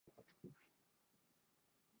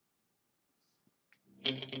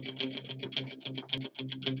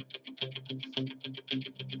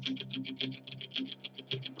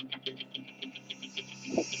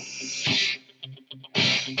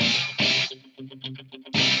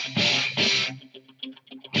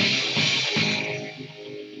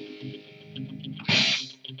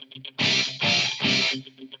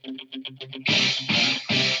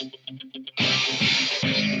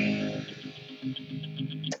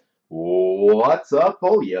What's up,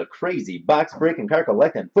 oh you crazy box breaking, card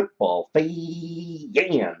collecting, football fans?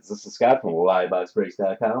 This is Scott from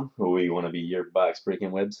LiveBoxBreaks.com. We want to be your box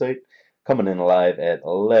breaking website. Coming in live at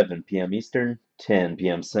 11 p.m. Eastern, 10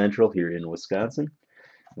 p.m. Central here in Wisconsin.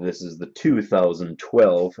 This is the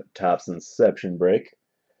 2012 Topps Inception break.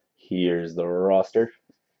 Here's the roster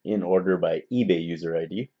in order by eBay user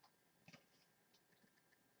ID.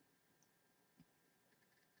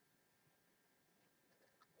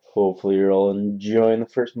 Hopefully you're all enjoying the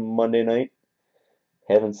first Monday night.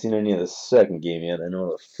 Haven't seen any of the second game yet. I know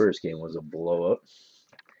the first game was a blowout.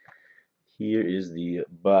 Here is the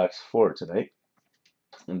box for tonight.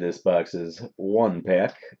 And this box is one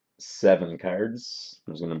pack, 7 cards.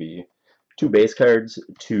 There's going to be 2 base cards,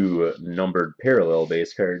 2 numbered parallel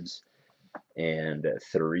base cards, and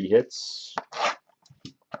 3 hits.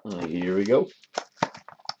 Here we go.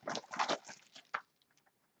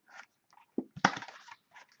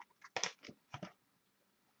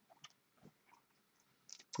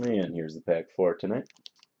 And here's the pack for tonight.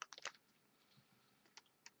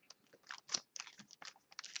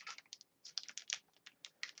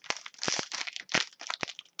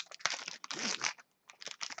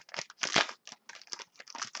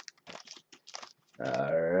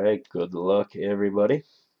 Alright, good luck everybody.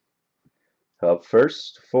 Up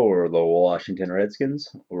first for the Washington Redskins,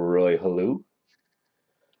 Roy Halou.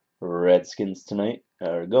 Redskins tonight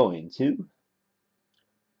are going to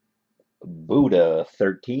Buddha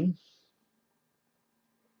 13.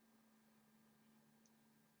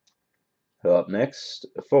 Up next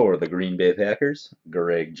for the Green Bay Packers,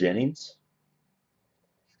 Greg Jennings.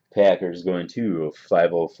 Packers going to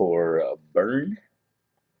 504 Burn.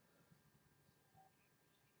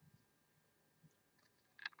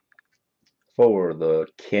 For the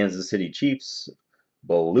Kansas City Chiefs,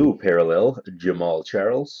 Blue Parallel, Jamal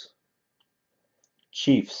Charles.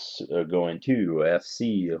 Chiefs are going to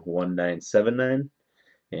FC 1979,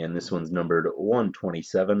 and this one's numbered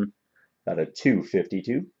 127 out of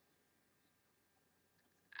 252.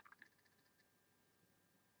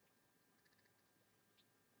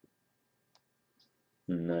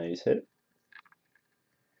 Nice hit.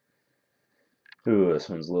 Ooh, this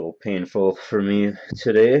one's a little painful for me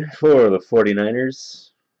today. For the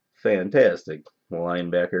 49ers, fantastic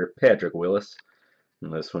linebacker Patrick Willis.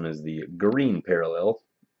 And this one is the green parallel,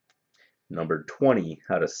 number 20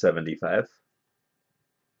 out of 75.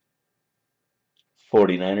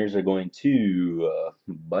 49ers are going to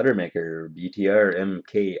Buttermaker BTR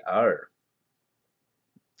MKR.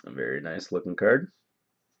 A very nice looking card.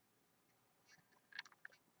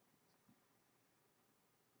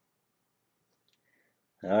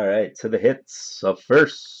 Alright, to the hits. Up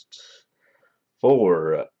first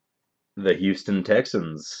for the Houston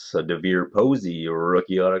Texans, a DeVere Posey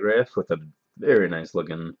rookie autograph with a very nice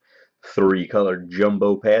looking 3-color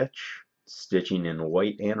jumbo patch, stitching in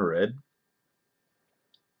white and red.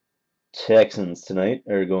 Texans tonight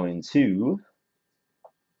are going to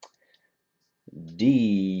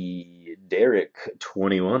Derek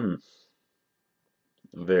 21.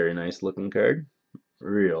 Very nice looking card,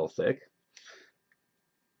 real thick.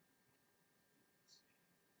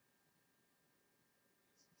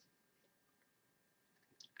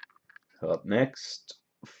 Up next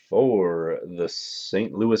for the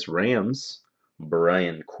St. Louis Rams,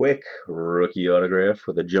 Brian Quick rookie autograph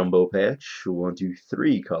with a jumbo patch, 1, 2,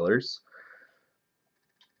 3 colors.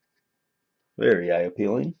 Very eye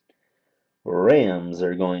appealing. Rams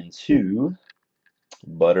are going to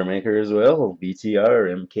Buttermaker as well,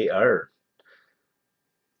 BTR MKR.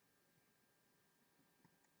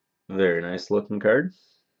 Very nice looking card.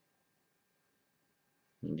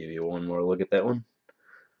 I'll give you one more look at that one.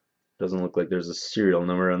 Doesn't look like there's a serial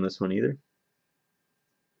number on this one either.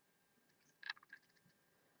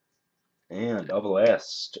 And up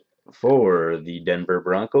last for the Denver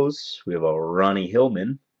Broncos, we have a Ronnie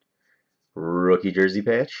Hillman rookie jersey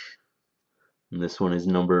patch. And this one is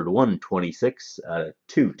numbered 126 out of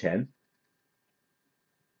 210.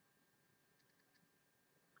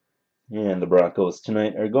 And the Broncos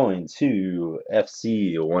tonight are going to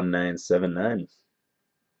FC 1979.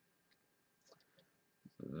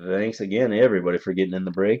 Thanks again, everybody, for getting in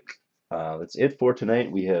the break. That's it for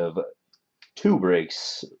tonight. We have 2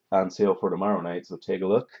 breaks on sale for tomorrow night, so take a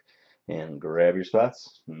look and grab your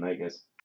spots. Night, guys.